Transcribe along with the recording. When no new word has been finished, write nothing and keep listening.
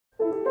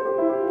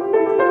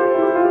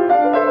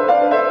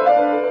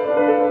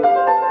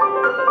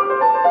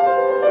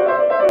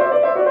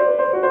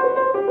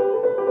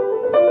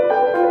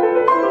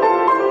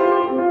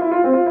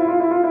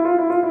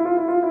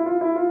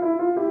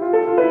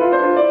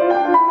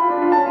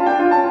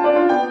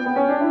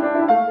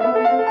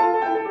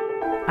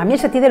A mí el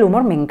Satie del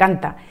humor me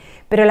encanta,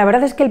 pero la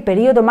verdad es que el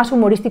periodo más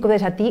humorístico de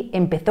Satie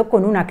empezó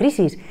con una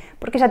crisis,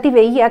 porque Satie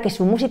veía que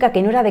su música,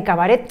 que no era de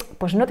cabaret,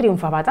 pues no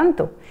triunfaba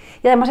tanto.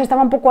 Y además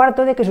estaba un poco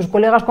harto de que sus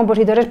colegas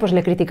compositores pues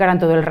le criticaran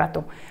todo el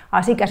rato.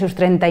 Así que a sus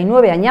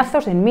 39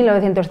 añazos, en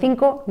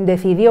 1905,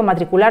 decidió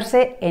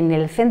matricularse en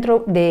el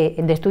centro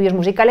de estudios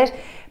musicales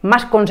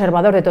más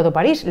conservador de todo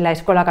París, la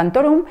Schola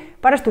Cantorum,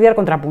 para estudiar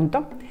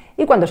contrapunto.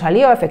 Y cuando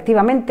salió,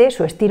 efectivamente,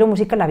 su estilo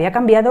musical había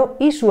cambiado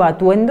y su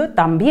atuendo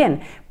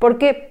también,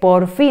 porque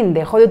por fin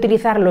dejó de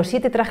utilizar los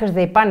 7 trajes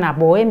de pana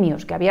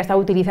bohemios que había estado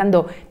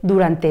utilizando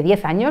durante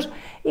 10 años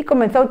y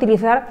comenzó a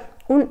utilizar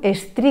un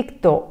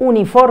estricto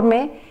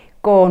uniforme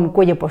con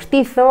cuello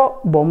postizo,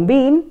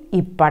 bombín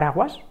y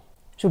paraguas.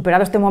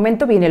 Superado este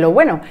momento viene lo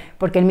bueno,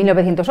 porque en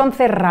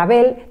 1911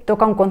 Ravel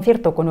toca un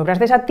concierto con obras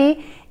de Satie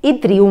y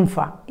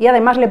triunfa, y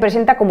además le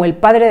presenta como el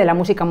padre de la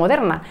música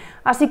moderna.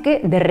 Así que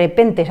de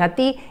repente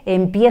Satie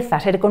empieza a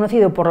ser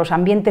conocido por los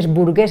ambientes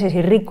burgueses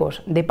y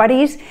ricos de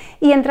París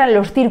y entra en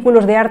los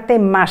círculos de arte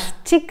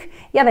más chic,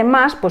 y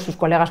además pues sus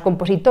colegas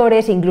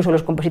compositores, incluso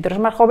los compositores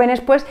más jóvenes,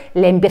 pues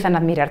le empiezan a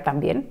admirar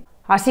también.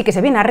 Así que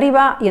se viene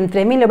arriba y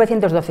entre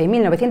 1912 y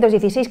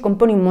 1916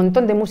 compone un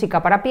montón de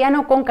música para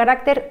piano con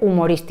carácter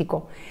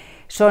humorístico.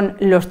 Son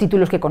los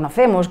títulos que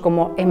conocemos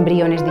como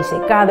Embriones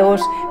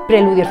disecados,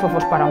 Preludios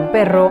fofos para un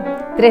perro,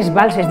 3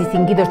 valses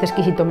distinguidos de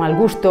exquisito mal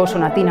gusto,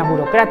 Sonatina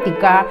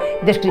Burocrática,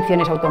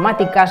 Descripciones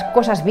automáticas,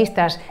 cosas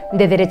vistas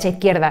de derecha a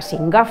izquierda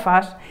sin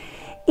gafas.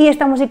 Y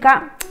esta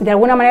música de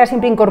alguna manera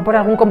siempre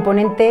incorpora algún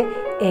componente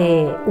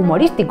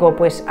humorístico,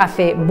 pues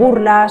hace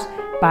burlas,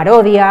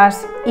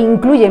 parodias,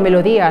 incluye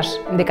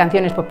melodías de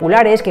canciones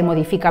populares que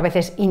modifica a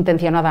veces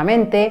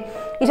intencionadamente,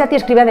 y Satie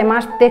escribe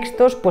además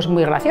textos pues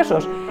muy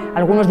graciosos,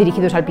 algunos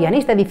dirigidos al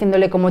pianista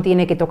diciéndole cómo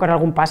tiene que tocar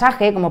algún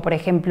pasaje, como por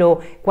ejemplo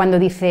cuando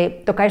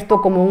dice toca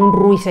esto como un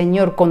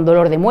ruiseñor con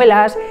dolor de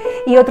muelas,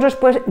 y otros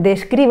pues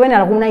describen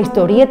alguna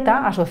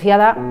historieta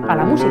asociada a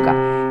la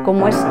música,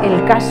 como es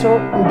el caso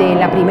de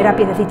la primera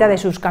piececita de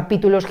sus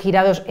capítulos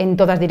girados en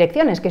todas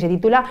direcciones, que se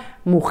titula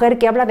Mujer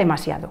que habla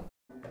demasiado.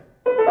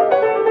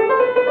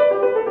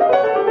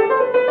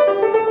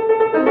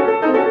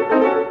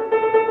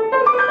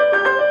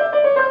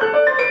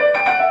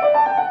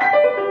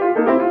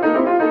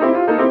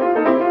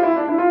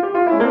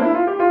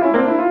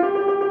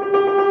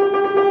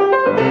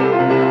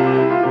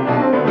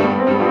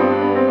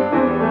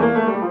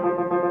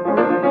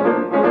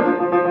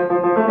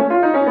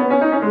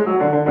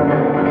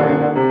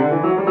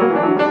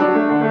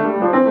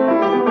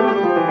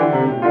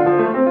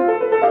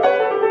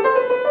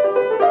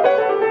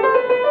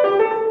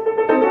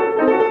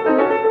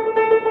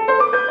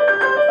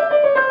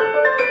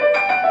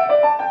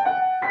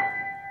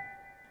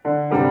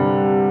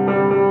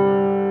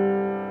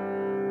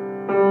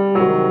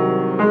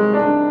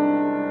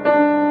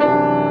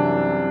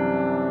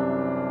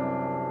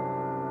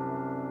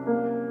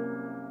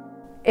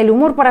 El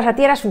humor para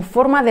Satie era su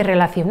forma de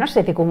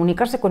relacionarse, de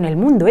comunicarse con el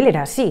mundo, él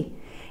era así.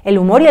 El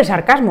humor y el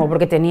sarcasmo,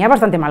 porque tenía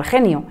bastante mal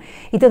genio.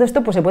 Y todo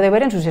esto pues, se puede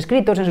ver en sus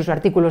escritos, en sus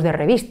artículos de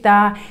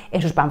revista,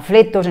 en sus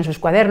panfletos, en sus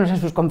cuadernos, en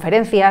sus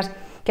conferencias,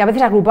 que a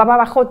veces agrupaba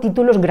bajo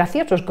títulos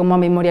graciosos como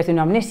Memorias de un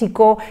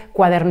amnésico,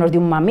 Cuadernos de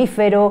un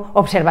mamífero,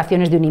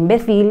 Observaciones de un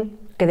imbécil,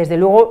 que desde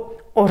luego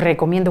os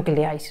recomiendo que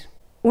leáis.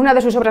 Una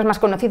de sus obras más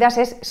conocidas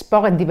es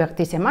Sport et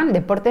Divertissement,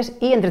 Deportes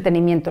y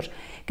Entretenimientos,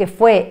 que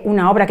fue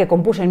una obra que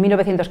compuso en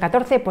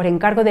 1914 por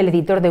encargo del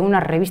editor de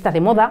una revista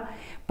de moda,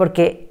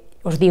 porque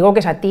os digo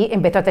que Satie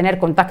empezó a tener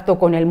contacto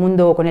con el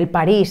mundo, con el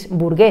París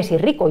burgués y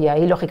rico, y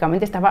ahí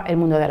lógicamente estaba el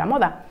mundo de la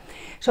moda.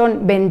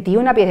 Son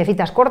 21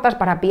 piececitas cortas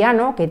para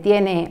piano, que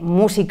tiene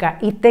música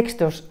y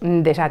textos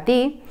de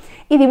Satie,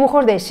 y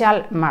dibujos de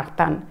Charles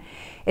Martin.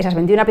 Esas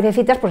 21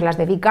 piececitas pues las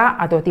dedica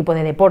a todo tipo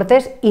de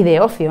deportes y de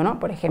ocio, ¿no?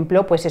 Por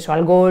ejemplo, pues eso,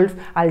 al golf,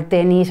 al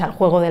tenis, al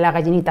juego de la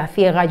gallinita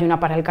ciega, y una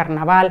para el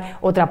carnaval,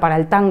 otra para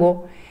el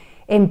tango.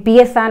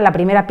 La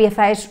primera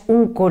pieza es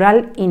un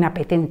coral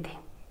inapetente.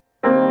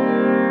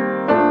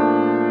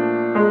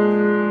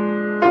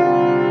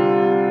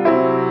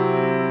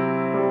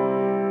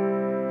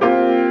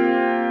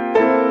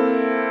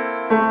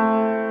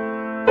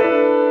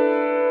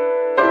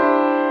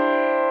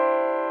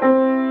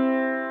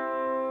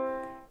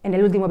 En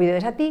el último vídeo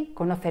de Satie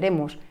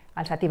conoceremos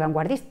al Satie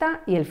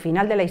vanguardista y el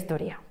final de la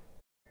historia.